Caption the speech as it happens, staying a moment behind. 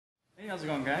how's it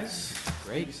going, guys?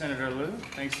 Great. Thank you, Senator Lieu.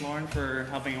 Thanks, Lauren, for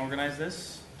helping organize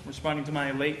this. Responding to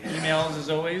my late emails, as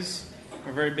always.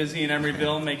 We're very busy in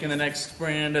Emeryville making the next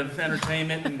brand of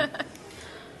entertainment and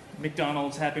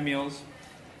McDonald's Happy Meals.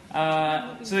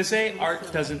 So they say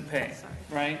art doesn't pay,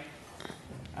 right?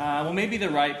 Well, maybe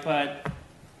they're right, but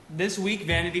this week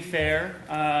Vanity Fair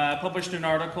published an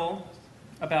article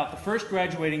about the first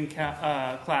graduating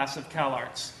class of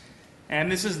CalArts.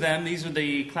 And this is them. These are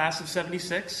the class of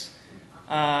 76.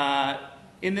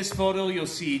 In this photo, you'll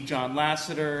see John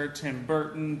Lasseter, Tim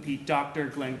Burton, Pete Docter,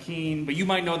 Glenn Keane, but you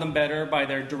might know them better by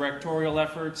their directorial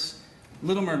efforts.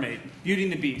 Little Mermaid, Beauty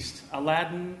and the Beast,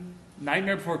 Aladdin,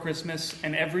 Nightmare Before Christmas,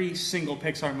 and every single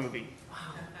Pixar movie.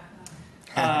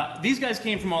 Wow. These guys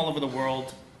came from all over the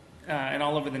world and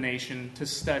all over the nation to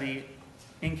study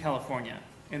in California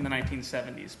in the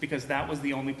 1970s because that was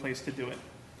the only place to do it.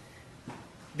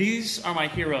 These are my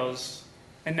heroes,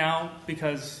 and now,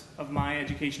 because of my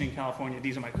education in California,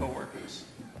 these are my coworkers.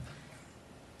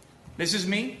 This is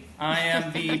me. I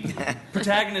am the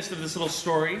protagonist of this little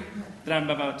story that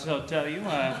I'm about to tell you.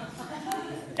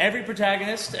 Every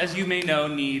protagonist, as you may know,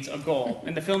 needs a goal.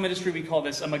 In the film industry, we call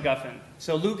this a MacGuffin.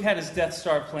 So Luke had his Death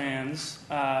Star plans,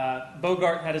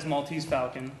 Bogart had his Maltese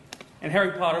Falcon, and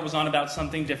Harry Potter was on about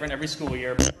something different every school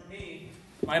year. But for me,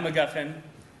 my MacGuffin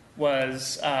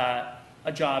was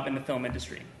a job in the film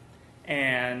industry.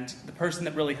 And the person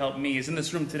that really helped me is in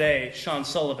this room today, Sean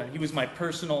Sullivan. He was my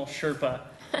personal Sherpa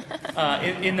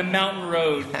in the mountain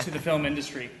road to the film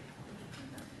industry.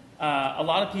 A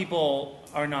lot of people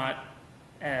are not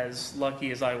as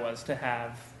lucky as I was to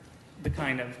have the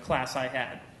kind of class I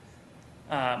had.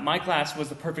 My class was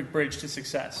the perfect bridge to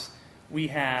success. We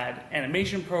had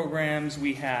animation programs,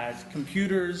 we had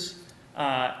computers,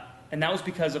 and that was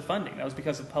because of funding. That was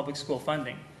because of public school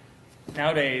funding.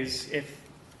 Nowadays, if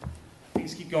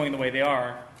things keep going the way they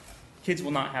are, kids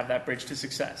will not have that bridge to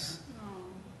success.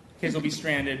 Kids will be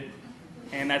stranded,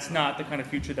 and that's not the kind of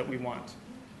future that we want.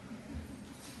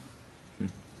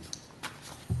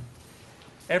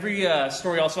 Every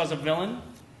story also has a villain.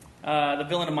 The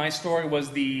villain of my story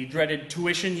was the dreaded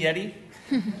tuition yeti.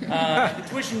 The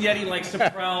tuition yeti likes to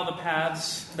prowl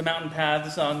the mountain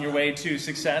paths on your way to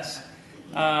success.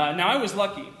 Now, I was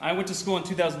lucky. I went to school in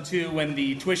 2002 when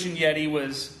the tuition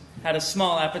yeti had a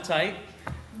small appetite.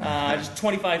 Just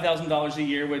 $25,000 a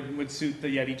year would suit the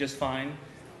yeti just fine.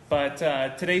 But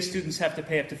today's students have to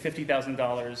pay up to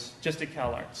 $50,000 just at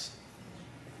CalArts.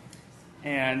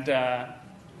 And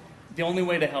the only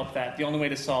way to help that, the only way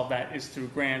to solve that is through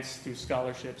grants, through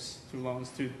scholarships, through loans,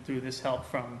 through this help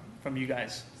from you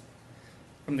guys,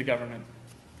 from the government.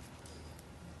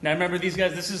 Now, remember these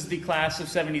guys, this is the class of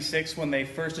 76 when they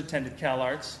first attended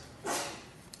CalArts.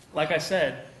 Like I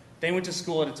said, they went to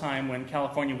school at a time when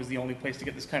California was the only place to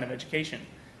get this kind of education.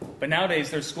 But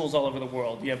nowadays, there's schools all over the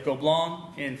world. You have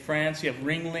Gobelin in France, you have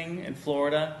Ringling in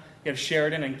Florida, you have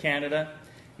Sheridan in Canada.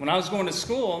 When I was going to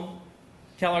school,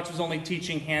 CalArts was only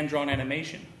teaching hand-drawn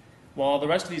animation, while the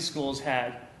rest of these schools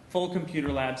had full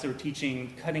computer labs that were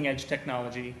teaching cutting-edge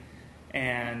technology.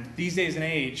 And these days and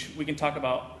age, we can talk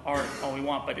about art all we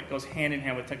want, but it goes hand in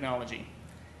hand with technology.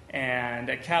 And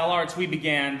at CalArts, we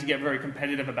began to get very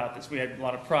competitive about this. We had a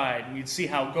lot of pride. We'd see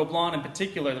how Gobelin, in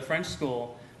particular, the French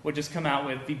school, would just come out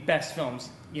with the best films,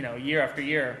 year after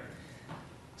year.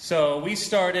 So we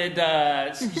started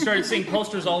seeing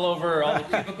posters all over all the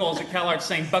cubicles at CalArts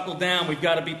saying, "Buckle down, we've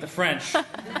got to beat the French." There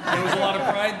was a lot of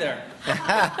pride there.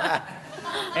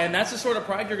 And that's the sort of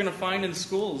pride you're going to find in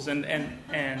schools. And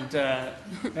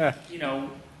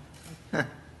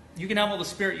you can have all the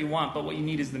spirit you want, but what you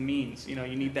need is the means. You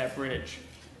need that bridge.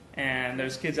 And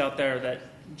there's kids out there that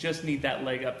just need that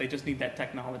leg up. They just need that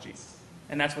technology.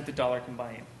 And that's what the dollar can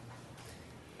buy you.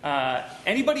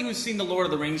 Anybody who's seen the Lord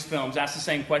of the Rings films asks the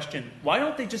same question. Why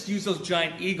don't they just use those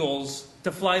giant eagles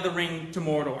to fly the ring to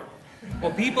Mordor?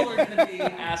 Well, people are going to be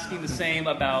asking the same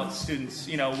about students.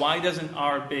 Why doesn't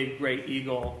our big, great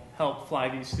eagle help fly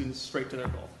these students straight to their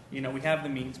goal? We have the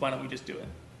means. Why don't we just do it?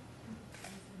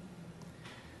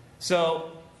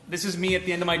 So this is me at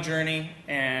the end of my journey,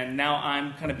 and now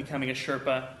I'm kind of becoming a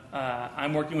Sherpa.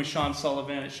 I'm working with Sean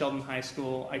Sullivan at Sheldon High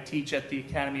School. I teach at the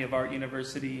Academy of Art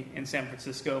University in San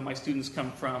Francisco. My students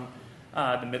come from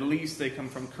the Middle East. They come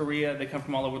from Korea. They come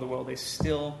from all over the world. They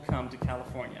still come to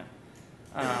California.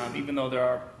 Even though there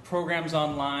are programs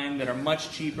online that are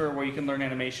much cheaper where you can learn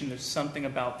animation, there's something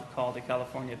about the call to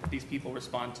California that these people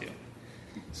respond to.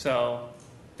 So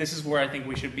this is where I think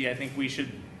we should be. I think we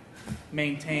should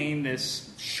maintain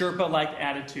this Sherpa-like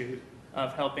attitude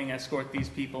of helping escort these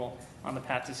people on the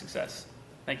path to success.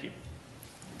 Thank you.